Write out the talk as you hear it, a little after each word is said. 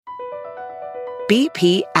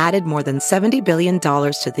BP added more than $70 billion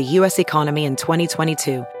to the U.S. economy in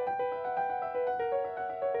 2022.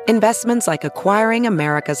 Investments like acquiring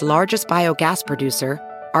America's largest biogas producer,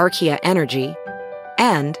 Archaea Energy,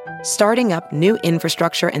 and starting up new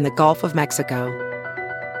infrastructure in the Gulf of Mexico.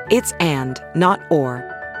 It's and, not or.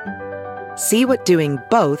 See what doing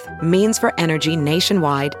both means for energy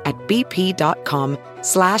nationwide at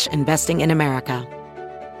bp.com/investing in America.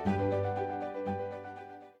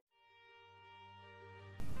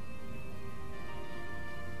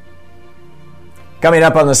 Coming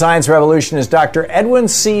up on The Science Revolution is Dr. Edwin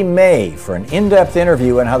C. May for an in-depth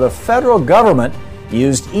interview on how the federal government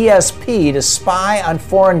used ESP to spy on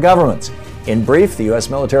foreign governments. In brief, the U.S.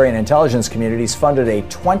 military and intelligence communities funded a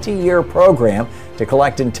 20-year program to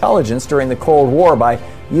collect intelligence during the Cold War by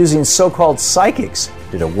using so-called psychics.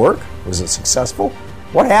 Did it work? Was it successful?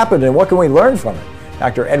 What happened and what can we learn from it?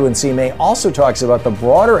 Dr. Edwin C. May also talks about the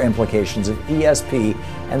broader implications of ESP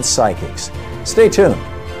and psychics. Stay tuned.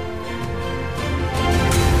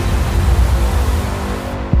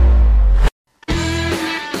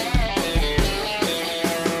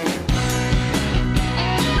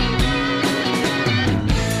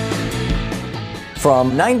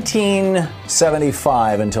 From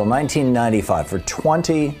 1975 until 1995, for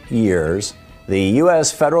 20 years, the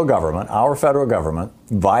U.S. federal government, our federal government,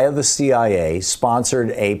 via the CIA,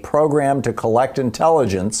 sponsored a program to collect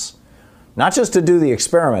intelligence, not just to do the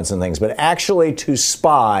experiments and things, but actually to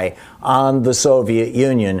spy on the Soviet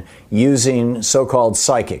Union using so-called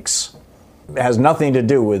psychics. It has nothing to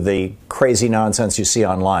do with the crazy nonsense you see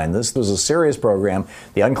online. This was a serious program.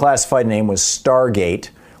 The unclassified name was Stargate.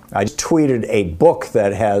 I tweeted a book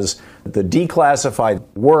that has the declassified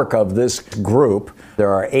work of this group.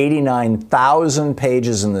 There are 89,000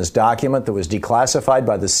 pages in this document that was declassified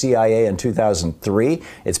by the CIA in 2003.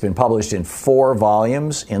 It's been published in 4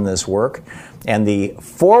 volumes in this work. And the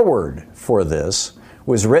foreword for this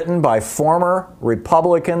was written by former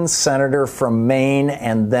Republican senator from Maine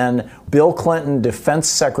and then Bill Clinton Defense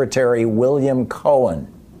Secretary William Cohen,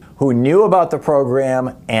 who knew about the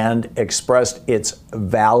program and expressed its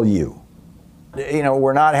value. You know,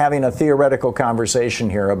 we're not having a theoretical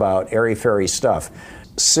conversation here about airy-fairy stuff.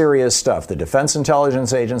 Serious stuff. The Defense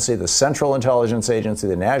Intelligence Agency, the Central Intelligence Agency,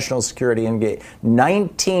 the National Security Engagement,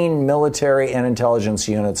 19 military and intelligence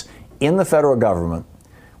units in the federal government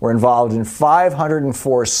were involved in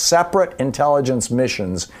 504 separate intelligence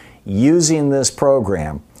missions using this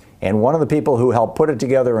program. And one of the people who helped put it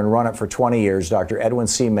together and run it for 20 years, Dr. Edwin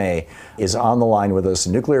C. May, is on the line with us,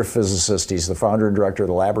 a nuclear physicist. He's the founder and director of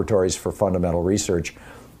the Laboratories for Fundamental Research.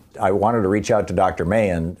 I wanted to reach out to Dr.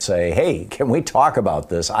 May and say, hey, can we talk about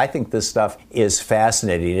this? I think this stuff is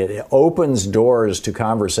fascinating. It opens doors to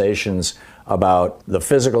conversations about the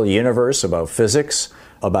physical universe, about physics,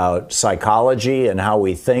 about psychology and how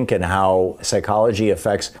we think and how psychology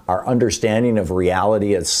affects our understanding of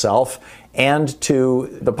reality itself, and to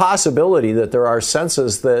the possibility that there are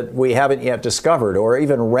senses that we haven't yet discovered, or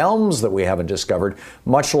even realms that we haven't discovered,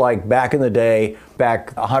 much like back in the day,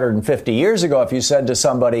 back 150 years ago, if you said to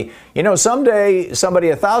somebody, you know, someday somebody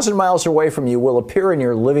 1,000 miles away from you will appear in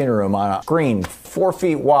your living room on a screen 4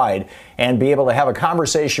 feet wide and be able to have a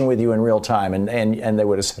conversation with you in real time, and they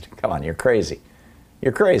would have said, come on, you're crazy.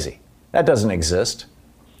 You're crazy. That doesn't exist.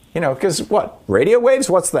 You know, because what? Radio waves?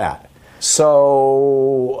 What's that?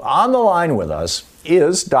 So on the line with us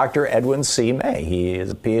is Dr. Edwin C. May. He is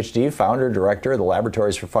a PhD, founder, director of the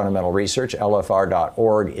Laboratories for Fundamental Research.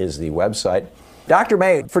 LFR.org is the website. Dr.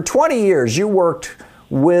 May, for 20 years you worked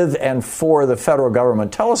with and for the federal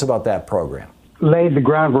government. Tell us about that program. Laid the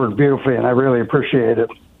groundwork beautifully, and I really appreciate it.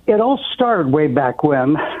 It all started way back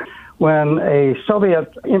when a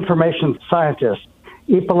Soviet information scientist,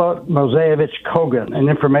 Ippolit Moiseyevich Kogan, an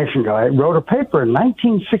information guy, wrote a paper in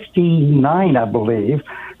 1969, I believe,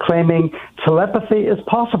 claiming telepathy is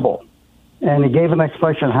possible. And he gave an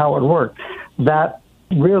explanation of how it worked. That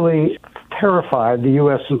really terrified the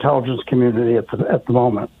U.S. intelligence community at the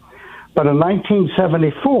moment. But in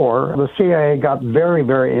 1974, the CIA got very,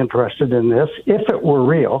 very interested in this. If it were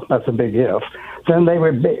real, that's a big if, then they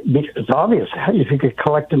would it's obvious. If you could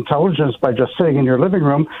collect intelligence by just sitting in your living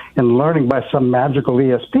room and learning by some magical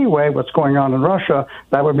ESP way what's going on in Russia,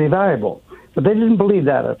 that would be valuable. But they didn't believe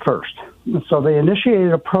that at first. And so they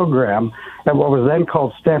initiated a program at what was then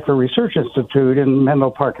called Stanford Research Institute in Menlo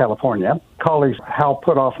Park, California. Colleagues Hal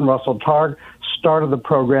Puthoff and Russell Targ started the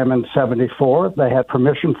program in 1974. They had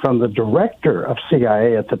permission from the director of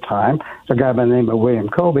CIA at the time, a guy by the name of William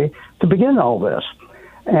Colby, to begin all this.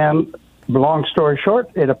 And long story short,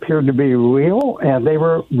 it appeared to be real, and they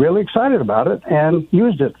were really excited about it and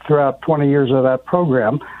used it throughout 20 years of that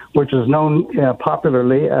program, which is known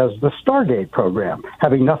popularly as the Stargate program,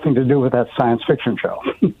 having nothing to do with that science fiction show.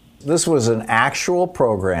 This was an actual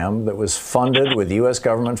program that was funded with U.S.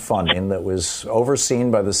 government funding, that was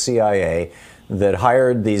overseen by the CIA, that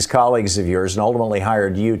hired these colleagues of yours and ultimately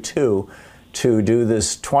hired you too to do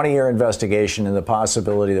this 20-year investigation in the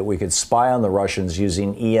possibility that we could spy on the Russians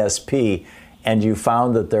using ESP, and you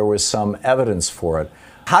found that there was some evidence for it.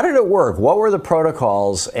 How did it work? What were the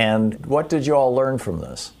protocols, and what did you all learn from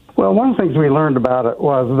this? Well, one of the things we learned about it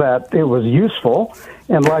was that it was useful,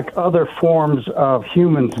 and like other forms of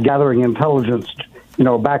humans gathering intelligence,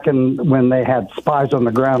 back in when they had spies on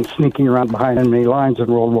the ground sneaking around behind enemy lines in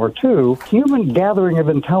World War II, human gathering of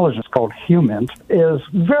intelligence, called HUMINT, is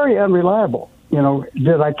very unreliable.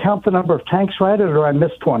 Did I count the number of tanks right, or did I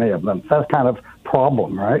miss 20 of them? That's kind of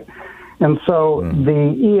problem, right? And so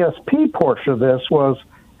the ESP portion of this was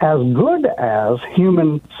as good as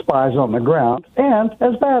human spies on the ground and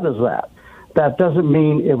as bad as that. That doesn't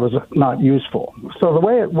mean it was not useful. So the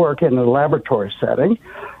way it worked in a laboratory setting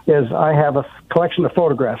is I have a collection of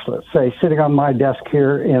photographs, let's say, sitting on my desk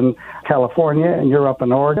here in California, and you're up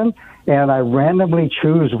in Oregon, and I randomly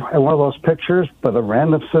choose one of those pictures with a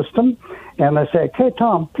random system, and I say, "Okay,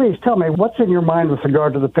 Tom, please tell me what's in your mind with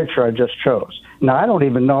regard to the picture I just chose." Now, I don't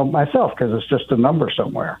even know myself because it's just a number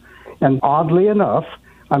somewhere. And oddly enough,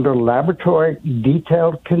 under laboratory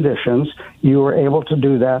detailed conditions, you were able to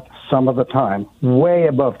do that some of the time, way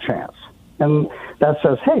above chance. And that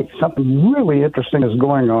says, hey, something really interesting is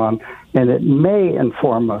going on, and it may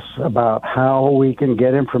inform us about how we can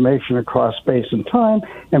get information across space and time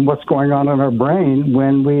and what's going on in our brain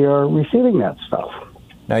when we are receiving that stuff.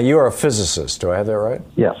 Now, you are a physicist. Do I have that right?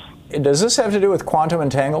 Yes. Does this have to do with quantum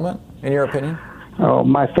entanglement, in your opinion? Oh,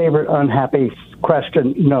 my favorite unhappy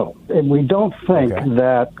question, no. We don't think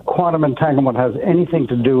that quantum entanglement has anything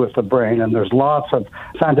to do with the brain, and there's lots of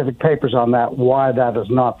scientific papers on that, why that is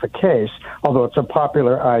not the case, although it's a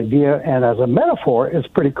popular idea, and as a metaphor, it's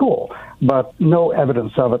pretty cool. But no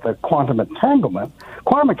evidence of it, that quantum entanglement.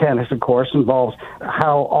 Quantum mechanics, of course, involves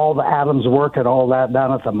how all the atoms work and all that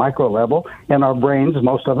down at the micro level. And our brains,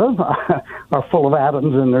 most of them, are full of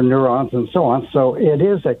atoms and their neurons and so on. So it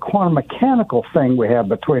is a quantum mechanical thing we have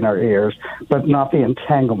between our ears, but not the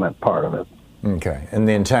entanglement part of it. Okay. And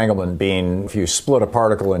the entanglement being, if you split a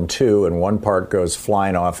particle in two and one part goes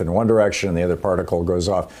flying off in one direction and the other particle goes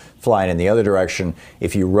off flying in the other direction,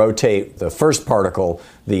 if you rotate the first particle,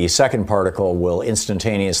 the second particle will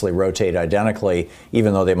instantaneously rotate identically,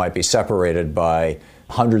 even though they might be separated by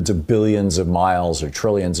hundreds of billions of miles or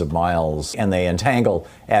trillions of miles, and they entangle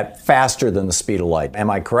at faster than the speed of light.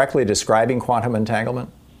 Am I correctly describing quantum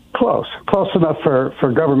entanglement? Close enough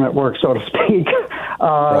for government work, so to speak.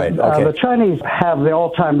 Right. Okay. The Chinese have the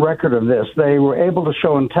all-time record of this. They were able to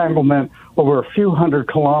show entanglement over a few hundred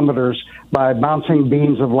kilometers by bouncing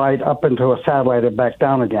beams of light up into a satellite and back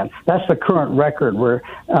down again. That's the current record where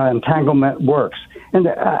entanglement works. And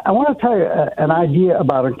I want to tell you an idea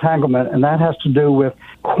about entanglement, and that has to do with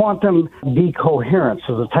quantum decoherence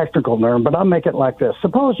as a technical term, but I'll make it like this.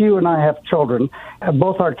 Suppose you and I have children,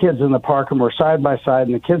 both our kids in the park, and we're side by side,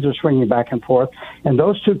 and the kids are swinging back and forth, and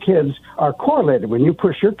those two kids are correlated. When you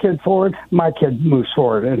push your kid forward, my kid moves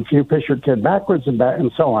forward, and if you push your kid backwards and back, and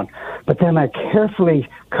so on. But then I carefully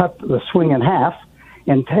cut the swing in half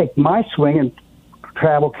and take my swing and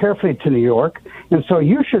travel carefully to New York. And so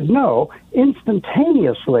you should know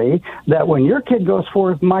instantaneously that when your kid goes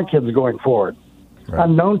forward, my kid's going forward. Right.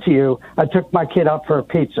 Unknown to you, I took my kid out for a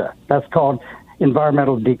pizza. That's called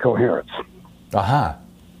environmental decoherence. Aha.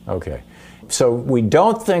 Okay. So we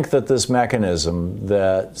don't think that this mechanism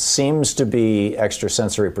that seems to be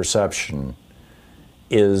extrasensory perception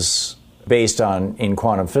is based on in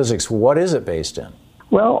quantum physics. What is it based in?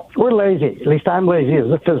 Well, we're lazy. At least I'm lazy as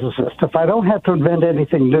a physicist. If I don't have to invent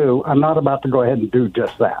anything new, I'm not about to go ahead and do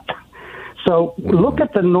just that. So look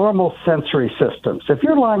at the normal sensory systems. If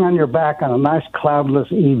you're lying on your back on a nice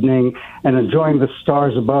cloudless evening and enjoying the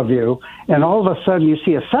stars above you, and all of a sudden you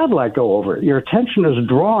see a satellite go over it, your attention is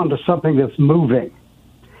drawn to something that's moving.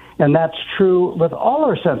 And that's true with all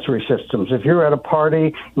our sensory systems. If you're at a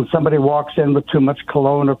party and somebody walks in with too much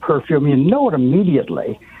cologne or perfume, you know it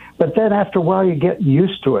immediately. But then after a while, you get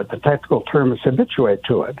used to it. The technical term is habituate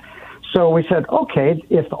to it. So we said, okay,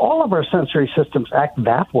 if all of our sensory systems act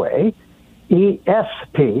that way,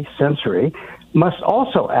 ESP, sensory, must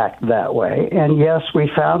also act that way. And yes,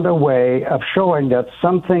 we found a way of showing that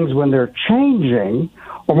some things, when they're changing,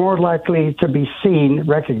 are more likely to be seen,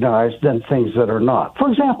 recognized, than things that are not. For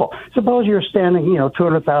example, suppose you're standing,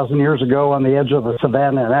 200,000 years ago on the edge of the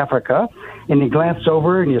savannah in Africa, and you glance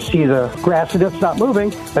over and you see the grass and it's not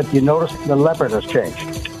moving, but you notice the leopard has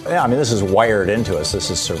changed. Yeah, I mean, this is wired into us. This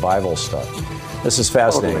is survival stuff. This is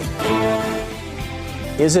fascinating.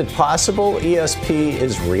 Totally. Is it possible ESP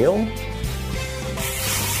is real?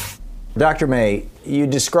 Dr. May, you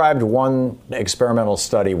described one experimental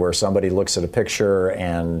study where somebody looks at a picture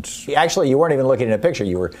and actually you weren't even looking at a picture.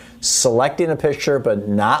 You were selecting a picture but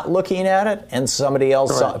not looking at it, and somebody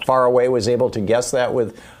else far away was able to guess that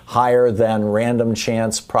with higher than random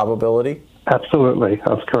chance probability? Absolutely.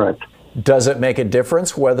 That's correct. Does it make a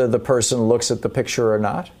difference whether the person looks at the picture or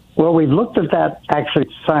not? Well, we've looked at that actually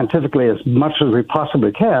scientifically as much as we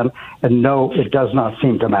possibly can, and no, it does not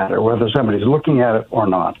seem to matter whether somebody's looking at it or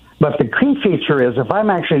not. But the key feature is if I'm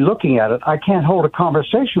actually looking at it, I can't hold a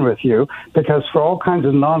conversation with you because for all kinds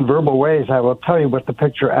of nonverbal ways, I will tell you what the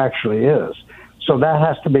picture actually is. So that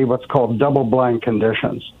has to be what's called double-blind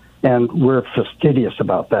conditions, and we're fastidious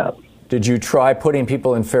about that. Did you try putting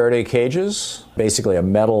people in Faraday cages? Basically a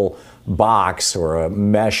metal box or a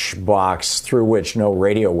mesh box through which no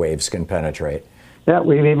radio waves can penetrate. Yeah,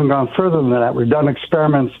 we've even gone further than that. We've done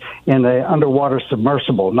experiments in an underwater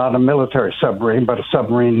submersible, not a military submarine, but a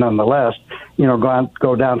submarine nonetheless. You know,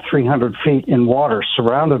 go down 300 feet in water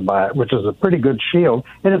surrounded by it, which is a pretty good shield,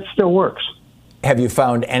 and it still works. Have you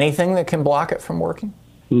found anything that can block it from working?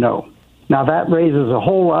 No. Now, that raises a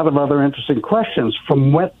whole lot of other interesting questions.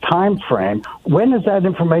 From what time frame? When is that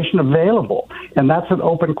information available? And that's an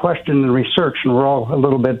open question in research, and we're all a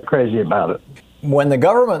little bit crazy about it. When the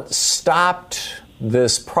government stopped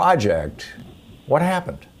this project, what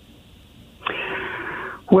happened?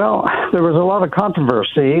 Well, there was a lot of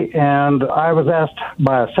controversy, and I was asked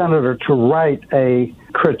by a senator to write a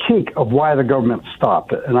critique of why the government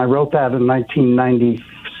stopped it. And I wrote that in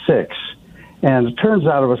 1996. And it turns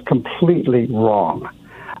out it was completely wrong.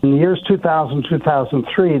 In the years 2000,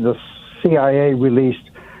 2003, the CIA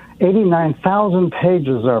released 89,000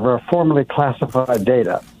 pages of our formerly classified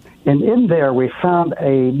data. And in there, we found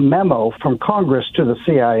a memo from Congress to the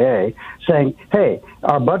CIA saying, hey,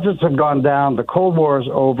 our budgets have gone down, the Cold War is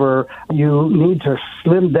over, you need to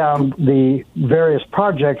slim down the various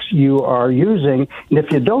projects you are using, and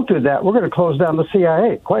if you don't do that, we're going to close down the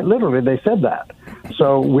CIA. Quite literally, they said that.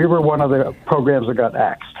 So we were one of the programs that got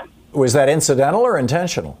axed. Was that incidental or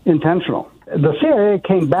intentional? Intentional. The CIA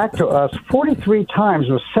came back to us 43 times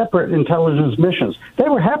with separate intelligence missions. They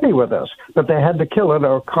were happy with us, but they had to kill it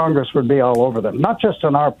or Congress would be all over them. Not just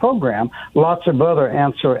on our program, lots of other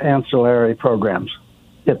ancillary programs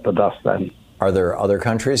hit the dust then. Are there other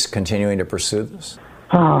countries continuing to pursue this?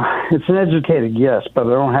 It's an educated guess, but I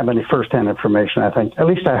don't have any firsthand information, I think. At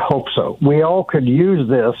least I hope so. We all could use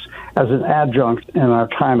this as an adjunct in our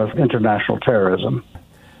time of international terrorism.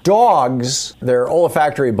 Dogs, their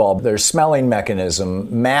olfactory bulb, their smelling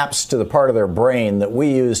mechanism, maps to the part of their brain that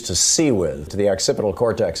we use to see with, to the occipital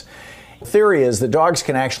cortex. The theory is that dogs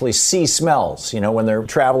can actually see smells. You know, when they're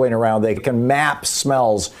traveling around, they can map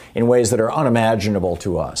smells in ways that are unimaginable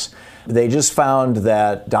to us. They just found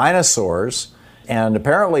that dinosaurs, and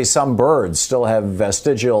apparently some birds still have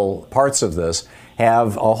vestigial parts of this,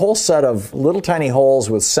 have a whole set of little tiny holes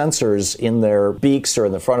with sensors in their beaks or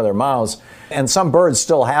in the front of their mouths. And some birds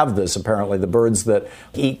still have this, apparently, the birds that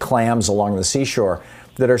eat clams along the seashore,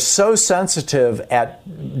 that are so sensitive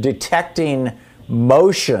at detecting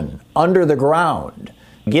motion under the ground.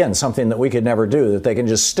 Again, something that we could never do, that they can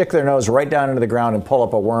just stick their nose right down into the ground and pull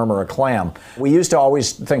up a worm or a clam. We used to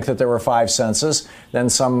always think that there were 5 senses. Then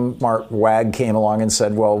some smart wag came along and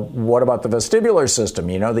said, well, what about the vestibular system?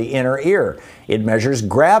 You know, the inner ear. It measures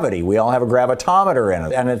gravity. We all have a gravitometer in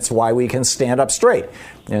it, and it's why we can stand up straight.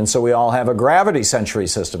 And so we all have a gravity sensory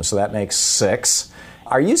system, so that makes 6.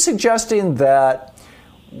 Are you suggesting that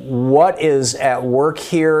what is at work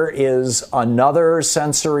here is another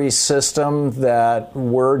sensory system that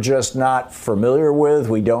we're just not familiar with,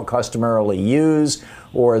 we don't customarily use,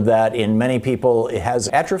 or that in many people it has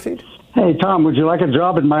atrophied? Hey, Tom, would you like a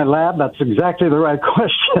job in my lab? That's exactly the right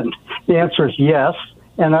question. The answer is yes.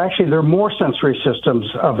 And actually, there are more sensory systems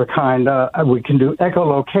of the kind. We can do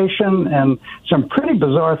echolocation and some pretty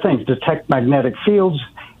bizarre things, detect magnetic fields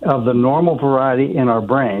of the normal variety in our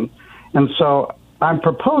brain. And so I'm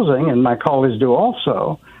proposing, and my colleagues do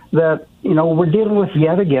also, that, you know, we're dealing with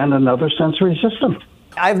yet again another sensory system.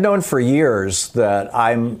 I've known for years that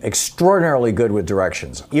I'm extraordinarily good with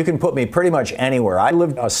directions. You can put me pretty much anywhere. I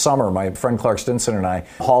lived a summer, my friend Clark Stinson and I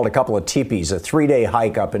hauled a couple of teepees, a 3-day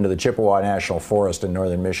hike up into the Chippewa National Forest in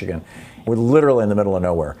northern Michigan. We're literally in the middle of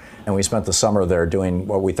nowhere. And we spent the summer there doing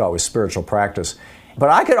what we thought was spiritual practice. But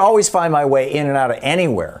I could always find my way in and out of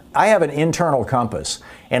anywhere. I have an internal compass.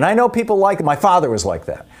 And I know people like it. My father was like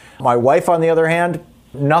that. My wife, on the other hand,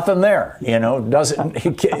 Nothing there, doesn't.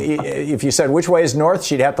 If you said which way is north,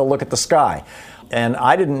 she'd have to look at the sky. And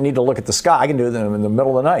I didn't need to look at the sky. I can do them in the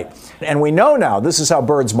middle of the night. And we know now this is how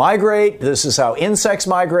birds migrate. This is how insects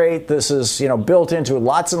migrate. This is, built into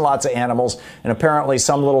lots and lots of animals. And apparently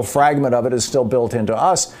some little fragment of it is still built into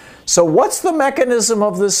us. So what's the mechanism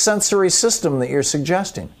of this sensory system that you're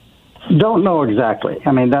suggesting? Don't know exactly.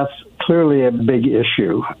 I mean, that's clearly a big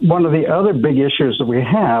issue. One of the other big issues that we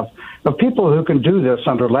have of people who can do this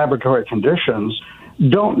under laboratory conditions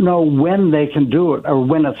don't know when they can do it or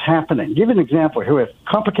when it's happening. Give an example here. We have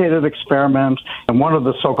complicated experiments, and one of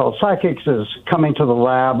the so-called psychics is coming to the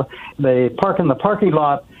lab. They park in the parking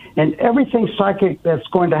lot, and everything psychic that's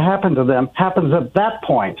going to happen to them happens at that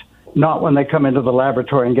point, not when they come into the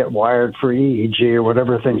laboratory and get wired for EEG or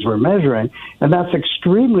whatever things we're measuring. And that's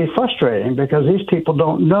extremely frustrating because these people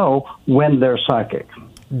don't know when they're psychic.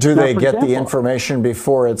 Do they get the information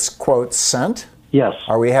before it's, quote, sent? Yes.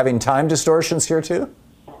 Are we having time distortions here, too?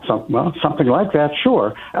 Something like that,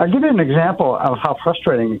 sure. I'll give you an example of how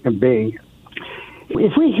frustrating it can be.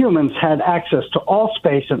 If we humans had access to all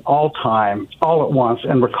space and all time all at once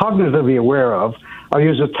and were cognitively aware of, I'll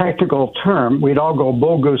use a technical term, we'd all go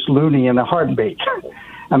bogus loony in a heartbeat.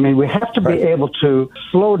 I mean, we have to be able to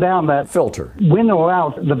slow down that filter, winnow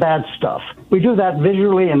out the bad stuff. We do that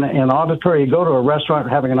visually in auditory. You go to a restaurant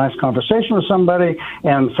having a nice conversation with somebody,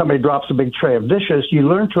 and somebody drops a big tray of dishes. You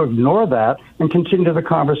learn to ignore that and continue the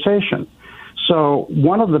conversation. So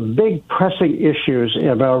one of the big pressing issues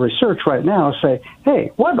of our research right now is say,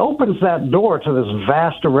 hey, what opens that door to this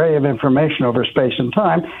vast array of information over space and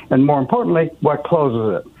time? And more importantly, what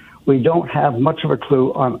closes it? We don't have much of a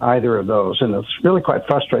clue on either of those, and it's really quite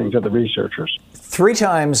frustrating to the researchers. 3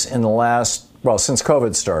 times in the last, since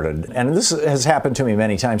COVID started, and this has happened to me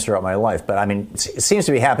many times throughout my life, but I mean, it seems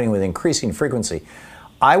to be happening with increasing frequency.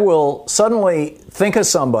 I will suddenly think of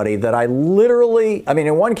somebody that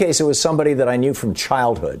in one case it was somebody that I knew from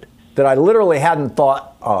childhood, that I literally hadn't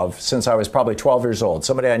thought of since I was probably 12 years old,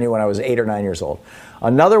 somebody I knew when I was 8 or 9 years old.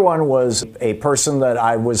 Another one was a person that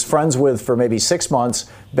I was friends with for maybe 6 months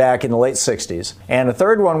back in the late 60s. And a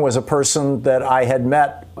third one was a person that I had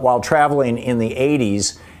met while traveling in the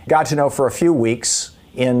 80s, got to know for a few weeks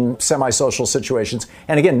in semi-social situations.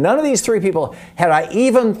 And again, none of these 3 people had I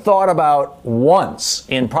even thought about once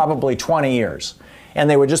in probably 20 years. And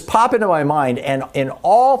they would just pop into my mind. And in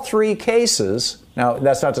all 3 cases, now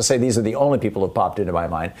that's not to say these are the only people who popped into my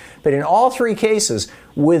mind, but in all 3 cases,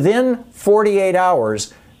 within 48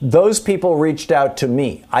 hours, those people reached out to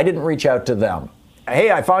me. I didn't reach out to them.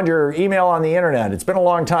 Hey, I found your email on the internet. It's been a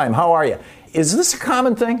long time. How are you? Is this a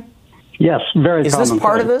common thing? Yes, very common. Is this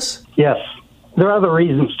part of this? Yes. There are other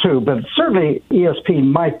reasons, too, but certainly ESP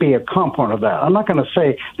might be a component of that. I'm not going to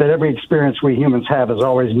say that every experience we humans have is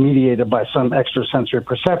always mediated by some extrasensory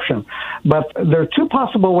perception, but there are 2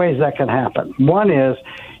 possible ways that can happen. One is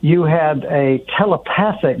you had a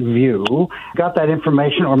telepathic view, got that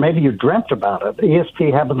information, or maybe you dreamt about it.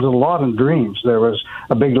 ESP happens a lot in dreams. There was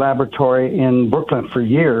a big laboratory in Brooklyn for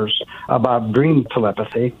years about dream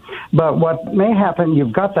telepathy. But what may happen,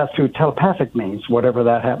 you've got that through telepathic means, whatever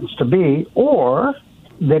that happens to be, or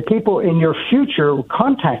the people in your future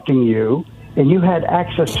contacting you, and you had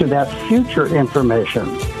access to that future information.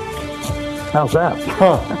 How's that?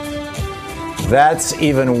 That's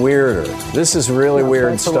even weirder. This is really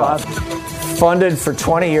weird stuff. Funded for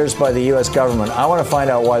 20 years by the U.S. government. I want to find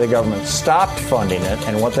out why the government stopped funding it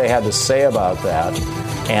and what they had to say about that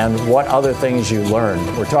and what other things you learned.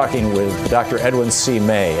 We're talking with Dr. Edwin C.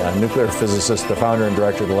 May, a nuclear physicist, the founder and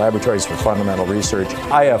director of the Laboratories for Fundamental Research,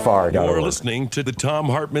 IFR. You're listening to the Tom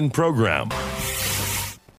Hartman Program.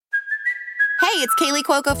 Hey, it's Kaylee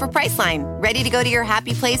Cuoco for Priceline. Ready to go to your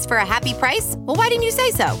happy place for a happy price? Well, why didn't you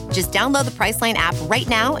say so? Just download the Priceline app right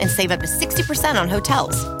now and save up to 60% on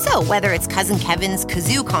hotels. So whether it's Cousin Kevin's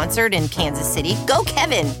Kazoo Concert in Kansas City, go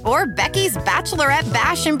Kevin, or Becky's Bachelorette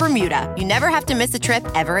Bash in Bermuda, you never have to miss a trip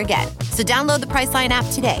ever again. So download the Priceline app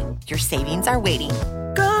today. Your savings are waiting.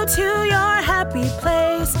 Go to your happy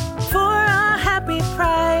place for a happy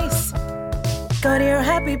price. Go to your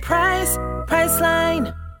happy price,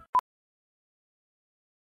 Priceline.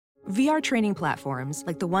 VR training platforms,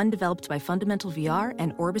 like the one developed by Fundamental VR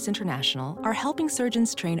and Orbis International, are helping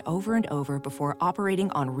surgeons train over and over before operating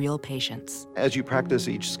on real patients. As you practice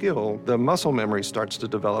each skill, the muscle memory starts to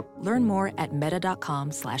develop. Learn more at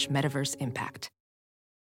meta.com/metaverseimpact.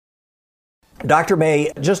 Dr.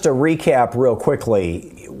 May, just to recap real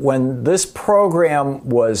quickly, when this program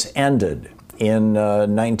was ended in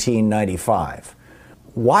 1995,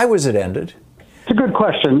 why was it ended? It's a good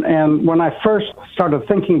question. And when I first started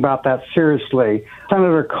thinking about that seriously,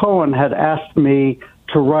 Senator Cohen had asked me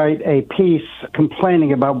to write a piece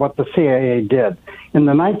complaining about what the CIA did. In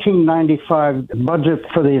the 1995 budget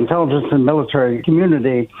for the intelligence and military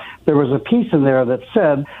community, there was a piece in there that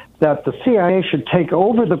said that the CIA should take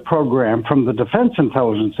over the program from the Defense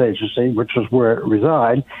Intelligence Agency, which is where it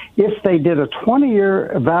resides, if they did a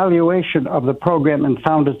 20-year evaluation of the program and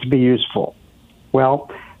found it to be useful.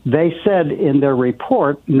 Well, they said in their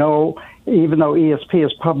report, no, even though ESP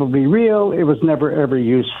is probably real, it was never, ever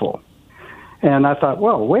useful. And I thought,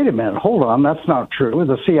 well, wait a minute, hold on, that's not true.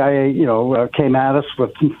 The CIA, came at us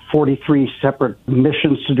with 43 separate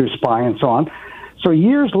missions to do spying and so on. So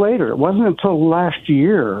years later, it wasn't until last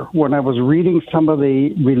year when I was reading some of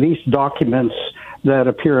the released documents that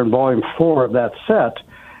appear in Volume 4 of that set,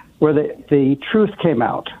 where the truth came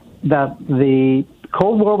out, that the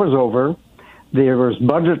Cold War was over. There was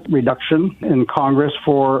budget reduction in Congress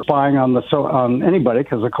for spying on anybody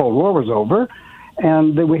because the Cold War was over.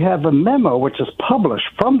 And we have a memo which is published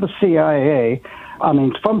from the CIA,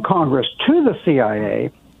 from Congress to the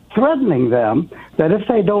CIA, threatening them that if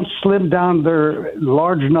they don't slim down their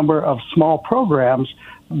large number of small programs,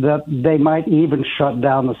 that they might even shut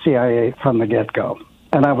down the CIA from the get-go.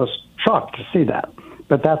 And I was shocked to see that.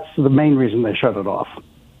 But that's the main reason they shut it off.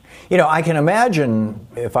 I can imagine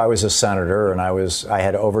if I was a senator and I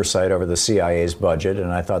had oversight over the CIA's budget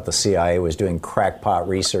and I thought the CIA was doing crackpot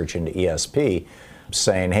research into ESP,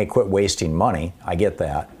 saying, hey, quit wasting money. I get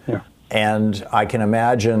that. Yeah. And I can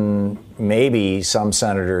imagine maybe some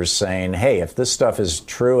senators saying, hey, if this stuff is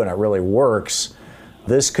true and it really works,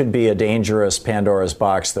 this could be a dangerous Pandora's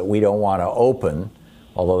box that we don't want to open,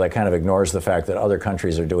 although that kind of ignores the fact that other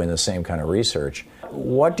countries are doing the same kind of research.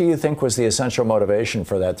 What do you think was the essential motivation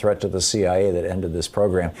for that threat to the CIA that ended this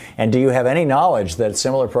program? And do you have any knowledge that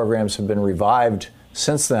similar programs have been revived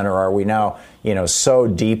since then, or are we now, so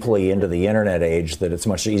deeply into the internet age that it's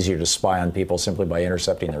much easier to spy on people simply by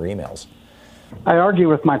intercepting their emails? I argue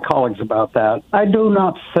with my colleagues about that. I do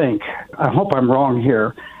not think, I hope I'm wrong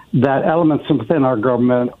here, that elements within our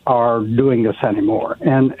government are doing this anymore.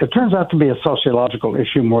 And it turns out to be a sociological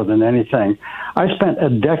issue more than anything. I spent a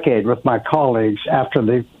decade with my colleagues after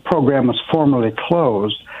the program was formally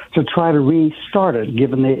closed to try to restart it,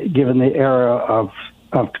 given the era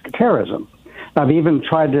of terrorism. I've even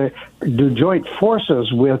tried to do joint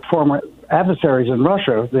forces with former adversaries in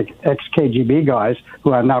Russia, the ex-KGB guys,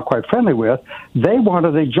 who I'm now quite friendly with. They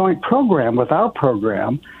wanted a joint program with our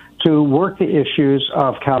program to work the issues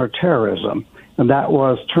of counterterrorism, and that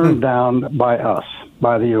was turned down by us,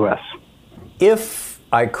 by the U.S. If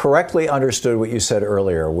I correctly understood what you said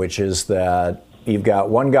earlier, which is that you've got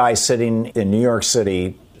one guy sitting in New York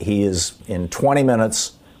City, he is in 20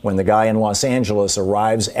 minutes when the guy in Los Angeles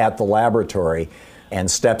arrives at the laboratory and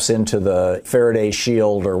steps into the Faraday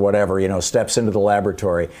shield or whatever, steps into the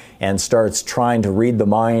laboratory and starts trying to read the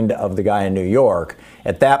mind of the guy in New York.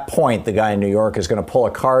 At that point, the guy in New York is going to pull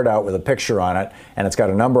a card out with a picture on it, and it's got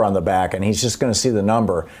a number on the back, and he's just going to see the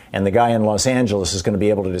number, and the guy in Los Angeles is going to be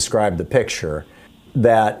able to describe the picture.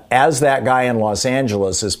 That as that guy in Los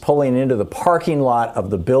Angeles is pulling into the parking lot of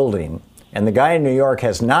the building, and the guy in New York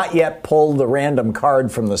has not yet pulled the random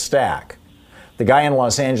card from the stack, the guy in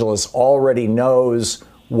Los Angeles already knows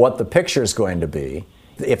what the picture is going to be.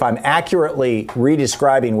 If I'm accurately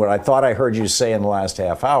redescribing what I thought I heard you say in the last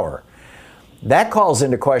half hour, that calls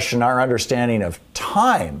into question our understanding of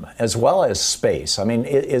time as well as space.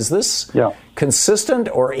 Is this consistent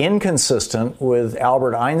or inconsistent with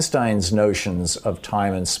Albert Einstein's notions of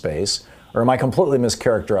time and space, or am I completely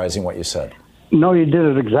mischaracterizing what you said? No, you did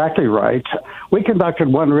it exactly right. We conducted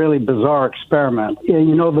one really bizarre experiment.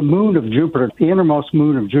 The moon of Jupiter, the innermost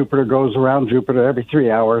moon of Jupiter, goes around Jupiter every 3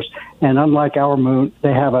 hours. And unlike our moon,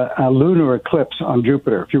 they have a lunar eclipse on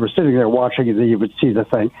Jupiter. If you were sitting there watching it, you would see the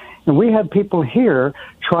thing. And we had people here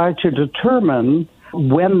try to determine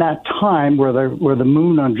when that time where the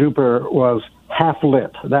moon on Jupiter was half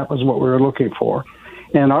lit. That was what we were looking for.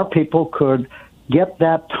 And our people could get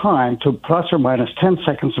that time to plus or minus 10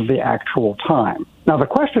 seconds of the actual time. Now, the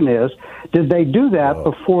question is, did they do that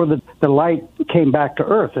before the light came back to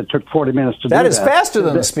Earth? It took 40 minutes to do that. That is faster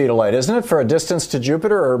than the speed of light, isn't it, for a distance to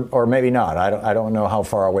Jupiter, or maybe not? I don't know how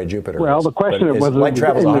far away Jupiter is. Well, the question was... Light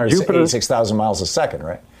travels 186,000 miles a second,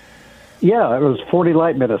 right? Yeah, it was 40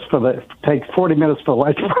 light minutes takes 40 minutes for the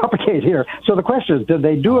light to propagate here. So the question is, did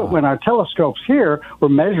they do it when our telescopes here were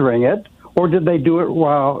measuring it, or did they do it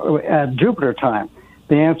while at Jupiter time?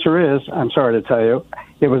 The answer is, I'm sorry to tell you,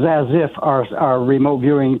 it was as if our remote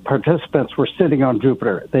viewing participants were sitting on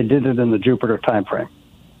Jupiter. They did it in the Jupiter time frame.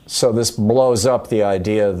 So this blows up the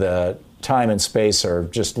idea that time and space are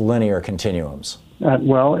just linear continuums.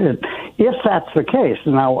 Well, If that's the case,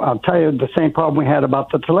 now I'll tell you the same problem we had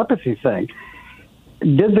about the telepathy thing.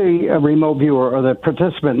 Did the remote viewer or the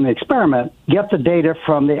participant in the experiment get the data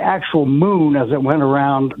from the actual moon as it went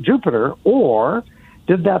around Jupiter, or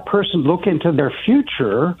did that person look into their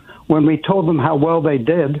future when we told them how well they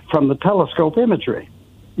did from the telescope imagery?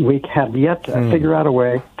 We have yet to figure out a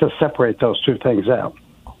way to separate those two things out.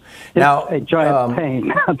 It's now, a giant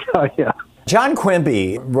pain, I'll tell you. John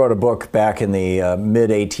Quimby wrote a book back in the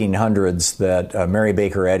mid-1800s that Mary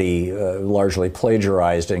Baker Eddy largely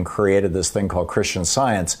plagiarized and created this thing called Christian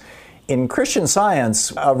Science. In Christian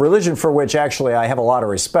Science, a religion for which actually I have a lot of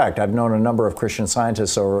respect, I've known a number of Christian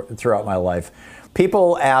scientists throughout my life,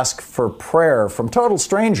 people ask for prayer from total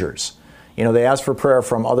strangers. You know, they ask for prayer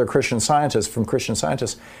from other Christian scientists,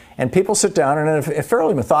 and people sit down and in a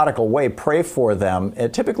fairly methodical way pray for them,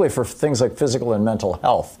 typically for things like physical and mental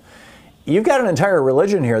health. You've got an entire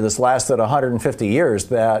religion here that's lasted 150 years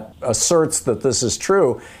that asserts that this is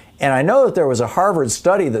true. And I know that there was a Harvard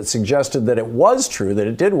study that suggested that it was true, that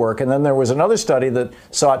it did work, and then there was another study that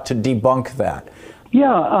sought to debunk that.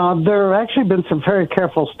 Yeah, there have actually been some very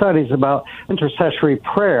careful studies about intercessory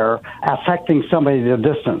prayer affecting somebody at a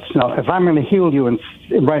distance. Now, if I'm going to heal you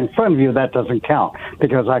right in front of you, that doesn't count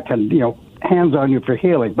because I can, hands on you for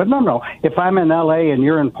healing. But no, if I'm in LA and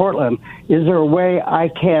you're in Portland, is there a way I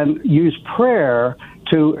can use prayer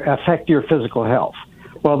to affect your physical health?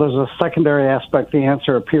 Well, there's a secondary aspect. The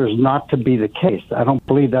answer appears not to be the case. I don't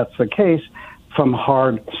believe that's the case from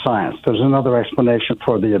hard science. There's another explanation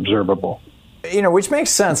for the observable. Which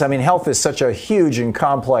makes sense. I mean, health is such a huge and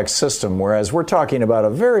complex system, whereas we're talking about a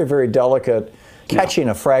very, very delicate catching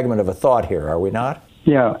a fragment of a thought here, are we not?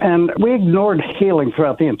 Yeah, and we ignored healing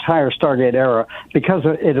throughout the entire Stargate era because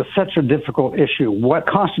it is such a difficult issue. What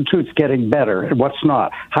constitutes getting better and what's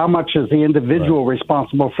not? How much is the individual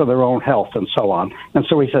responsible for their own health and so on? And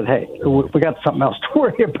so we said, hey, we got something else to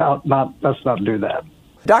worry about. Let's not do that.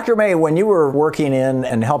 Dr. May, when you were working in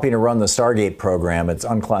and helping to run the Stargate program, its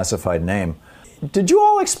unclassified name, did you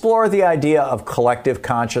all explore the idea of collective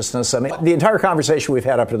consciousness? I mean, the entire conversation we've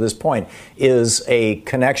had up to this point is a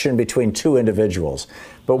connection between two individuals.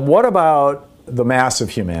 But what about the mass of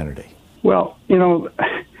humanity? Well,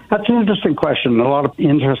 that's an interesting question. A lot of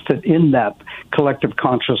interested in that collective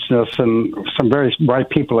consciousness, and some very bright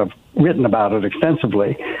people have written about it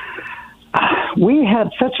extensively. We had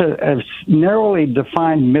such a narrowly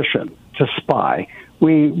defined mission to spy.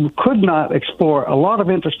 We could not explore a lot of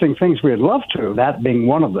interesting things we'd love to, that being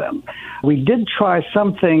one of them. We did try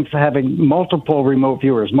some things having multiple remote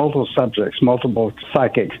viewers, multiple subjects, multiple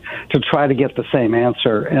psychics to try to get the same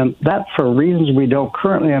answer. And that, for reasons we don't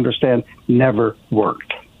currently understand, never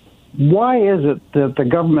worked. Why is it that the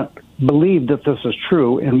government believed that this is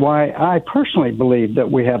true, and why I personally believe that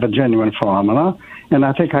we have a genuine phenomena? And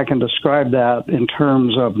I think I can describe that in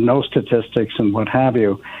terms of no statistics and what have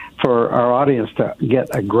you, for our audience to get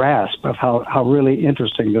a grasp of how really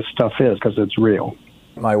interesting this stuff is, because it's real.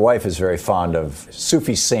 My wife is very fond of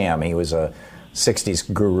Sufi Sam. He was a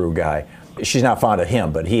 60s guru guy. She's not fond of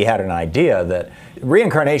him, but he had an idea that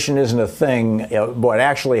reincarnation isn't a thing. What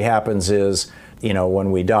actually happens is,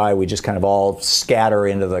 when we die, we just kind of all scatter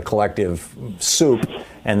into the collective soup,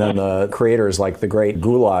 and then the creator is like the great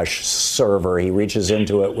goulash server. He reaches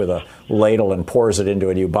into it with a ladle and pours it into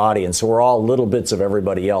a new body, and so we're all little bits of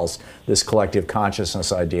everybody else, this collective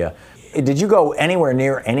consciousness idea. Did you go anywhere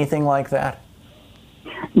near anything like that?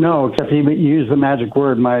 No, except he used the magic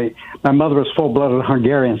word. My mother was full-blooded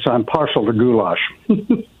Hungarian, so I'm partial to goulash.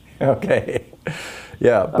 Okay.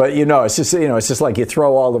 Yeah, but it's just like you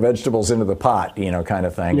throw all the vegetables into the pot, kind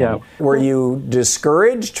of thing. Yeah. Were you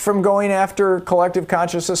discouraged from going after collective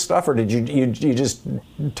consciousness stuff, or did you just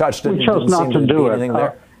touched it? We chose not to do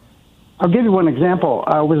it. I'll give you one example.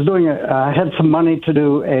 I had some money to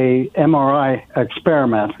do a MRI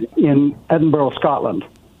experiment in Edinburgh, Scotland.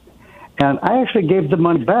 And I actually gave the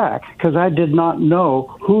money back because I did not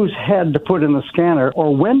know whose head to put in the scanner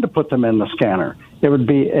or when to put them in the scanner. It would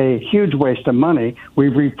be a huge waste of money. We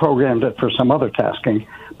reprogrammed it for some other tasking.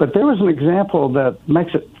 But there was an example that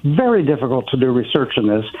makes it very difficult to do research in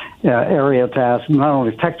this area to ask not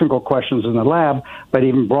only technical questions in the lab, but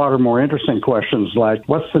even broader, more interesting questions like,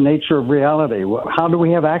 what's the nature of reality? How do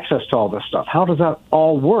we have access to all this stuff? How does that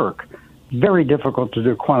all work? Very difficult to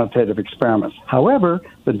do quantitative experiments. However,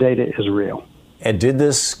 the data is real. And did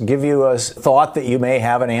this give you a thought that you may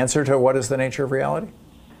have an answer to what is the nature of reality?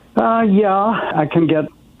 Yeah, I can get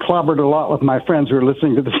clobbered a lot with my friends who are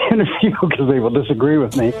listening to this interview because they will disagree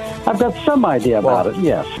with me. I've got some idea about it,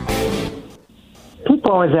 yes. People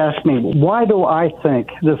People always ask me, why do I think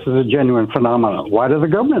this is a genuine phenomenon? Why does the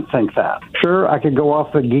government think that? Sure, I could go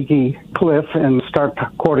off the geeky cliff and start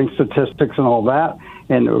quoting statistics and all that,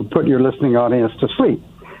 and it would put your listening audience to sleep.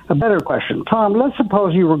 A better question. Tom, let's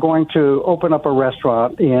suppose you were going to open up a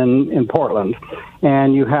restaurant in Portland,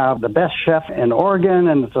 and you have the best chef in Oregon,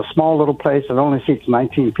 and it's a small little place that only seats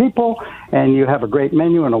 19 people, and you have a great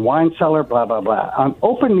menu and a wine cellar, blah, blah, blah. On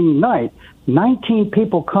opening night, 19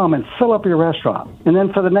 people come and fill up your restaurant. And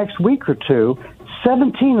then for the next week or two,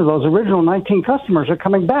 17 of those original 19 customers are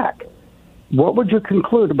coming back. What would you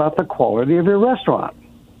conclude about the quality of your restaurant?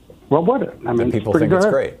 What would it? I mean, people think it's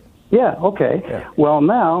great. Yeah, okay. Yeah. Well,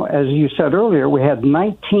 now, as you said earlier, we had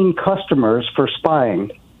 19 customers for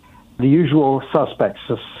spying. The usual suspects,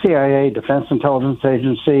 the CIA, Defense Intelligence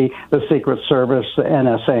Agency, the Secret Service, the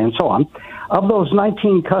NSA, and so on. Of those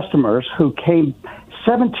 19 customers who came,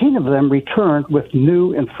 17 of them returned with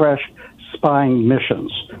new and fresh spying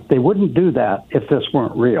missions. They wouldn't do that if this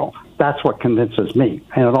weren't real. That's what convinces me,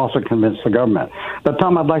 and it also convinced the government. But,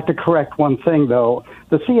 Tom, I'd like to correct one thing, though.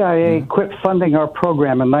 The CIA quit funding our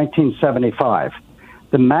program in 1975.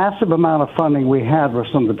 The massive amount of funding we had was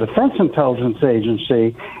from the Defense Intelligence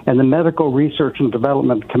Agency and the Medical Research and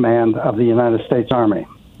Development Command of the United States Army.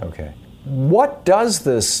 Okay. What does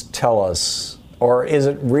this tell us, or is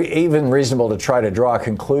it even reasonable to try to draw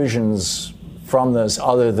conclusions from this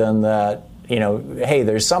other than that, you know, hey,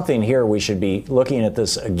 there's something here, we should be looking at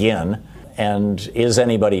this again, and is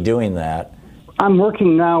anybody doing that? I'm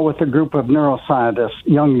working now with a group of neuroscientists,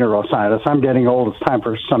 young neuroscientists. I'm getting old. It's time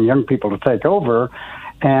for some young people to take over.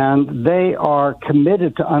 And they are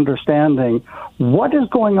committed to understanding what is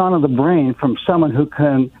going on in the brain from someone who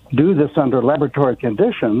can do this under laboratory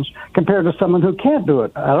conditions compared to someone who can't do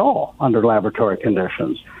it at all under laboratory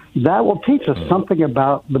conditions. That will teach us something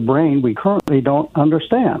about the brain we currently don't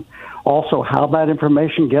understand. Also, how that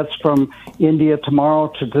information gets from India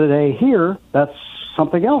tomorrow to today here, that's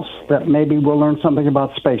something else that maybe we'll learn something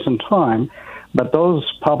about space and time. But those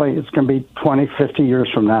probably, it's going to be 20, 50 years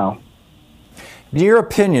from now. In your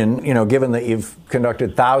opinion, you know, given that you've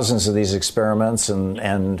conducted thousands of these experiments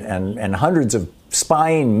and hundreds of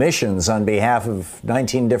spying missions on behalf of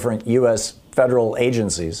 19 different U.S. federal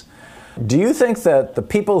agencies, do you think that the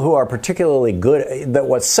people who are particularly good, that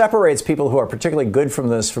what separates people who are particularly good from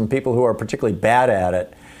this from people who are particularly bad at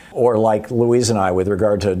it, or like Louise and I with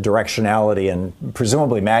regard to directionality and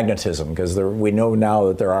presumably magnetism, because we know now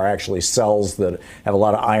that there are actually cells that have a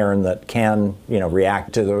lot of iron that can, you know,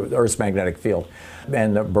 react to the Earth's magnetic field,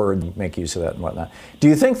 and the bird make use of that and whatnot. Do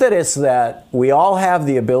you think that it's that we all have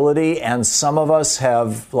the ability and some of us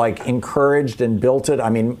have like encouraged and built it? I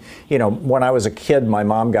mean, you know, when I was a kid, my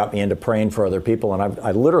mom got me into praying for other people, and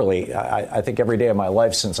I literally, I think every day of my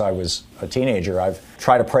life since I was a teenager, I've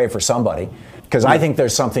tried to pray for somebody. Because I think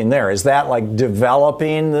there's something there. Is that like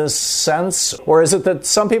developing this sense? Or is it that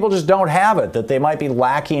some people just don't have it, that they might be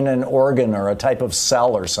lacking an organ or a type of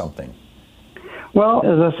cell or something? Well,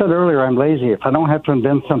 as I said earlier, I'm lazy. If I don't have to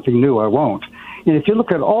invent something new, I won't. And if you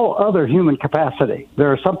look at all other human capacity,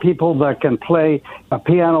 there are some people that can play a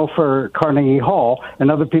piano for Carnegie Hall, and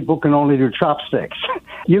other people can only do chopsticks.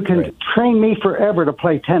 You can train me forever to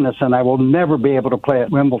play tennis, and I will never be able to play at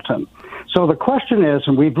Wimbledon. So the question is,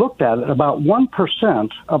 and we've looked at it, about 1%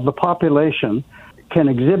 of the population can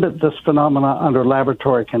exhibit this phenomena under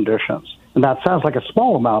laboratory conditions. And that sounds like a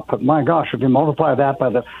small amount, but my gosh, if you multiply that by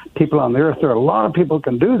the people on the Earth, there are a lot of people who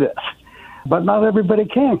can do this. But not everybody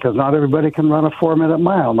can, because not everybody can run a 4-minute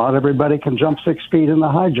mile. Not everybody can jump 6 feet in the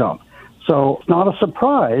high jump. So it's not a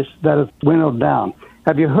surprise that it's winnowed down.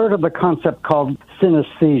 Have you heard of the concept called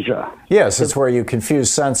synesthesia? Yes, it's where you confuse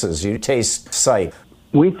senses. You taste, sight.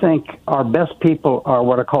 We think our best people are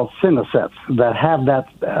what are called synesthetes, that have that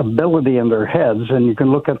ability in their heads, and you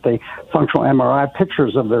can look at the functional MRI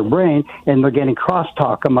pictures of their brain, and they're getting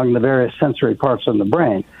crosstalk among the various sensory parts of the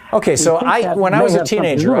brain. Okay, so when I was a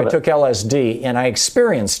teenager, I took LSD, and I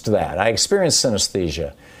experienced that. I experienced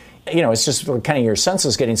synesthesia. You know, it's just kind of your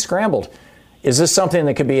senses getting scrambled. Is this something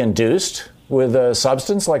that could be induced with a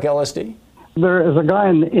substance like LSD? There is a guy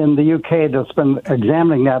in the UK that's been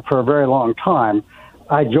examining that for a very long time.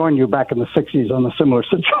 I joined you back in the 60s on a similar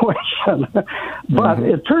situation. But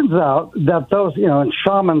it turns out that those, you know, and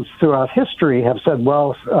shamans throughout history have said,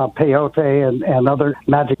 well, peyote and other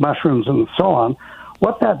magic mushrooms and so on,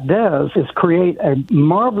 what that does is create a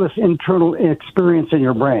marvelous internal experience in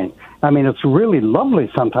your brain. I mean, it's really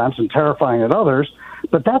lovely sometimes and terrifying at others,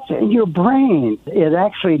 but that's in your brain. It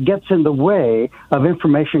actually gets in the way of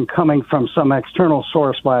information coming from some external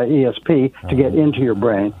source via ESP to get into your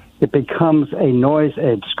brain. It becomes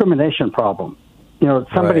a discrimination problem.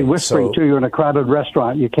 Somebody whispering to you in a crowded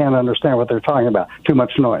restaurant, you can't understand what they're talking about. Too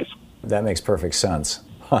much noise. That makes perfect sense.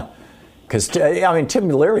 Because, Tim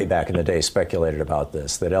Leary back in the day speculated about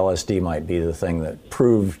this, that LSD might be the thing that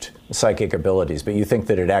proved psychic abilities, but you think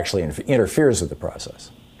that it actually interferes with the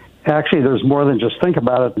process. Actually, there's more than just think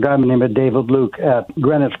about it. A guy named David Luke at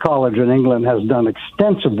Greenwich College in England has done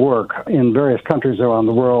extensive work in various countries around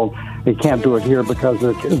the world. He can't do it here because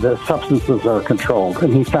the substances are controlled,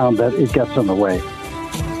 and he found that it gets in the way.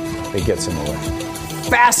 It gets in the way.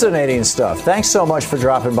 Fascinating stuff. Thanks so much for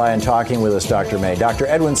dropping by and talking with us, Dr. May. Dr.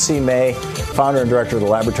 Edwin C. May, founder and director of the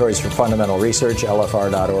Laboratories for Fundamental Research,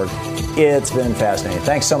 LFR.org. It's been fascinating.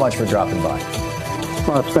 Thanks so much for dropping by.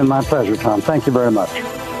 Well, it's been my pleasure, Tom. Thank you very much.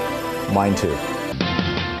 Mine too.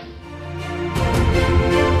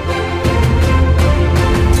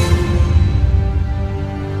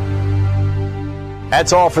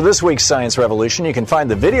 That's all for this week's Science Revolution. You can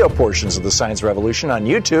find the video portions of the Science Revolution on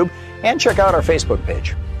YouTube and check out our Facebook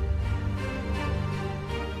page.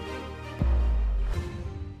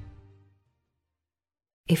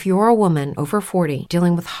 If you're a woman over 40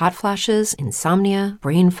 dealing with hot flashes, insomnia,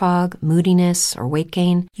 brain fog, moodiness, or weight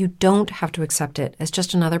gain, you don't have to accept it as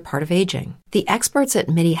just another part of aging. The experts at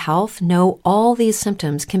MIDI Health know all these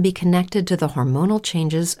symptoms can be connected to the hormonal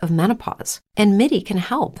changes of menopause. And MIDI can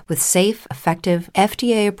help with safe, effective,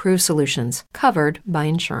 FDA-approved solutions covered by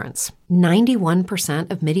insurance.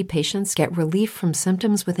 91% of MIDI patients get relief from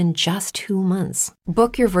symptoms within just 2 months.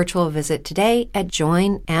 Book your virtual visit today at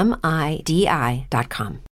joinmidi.com.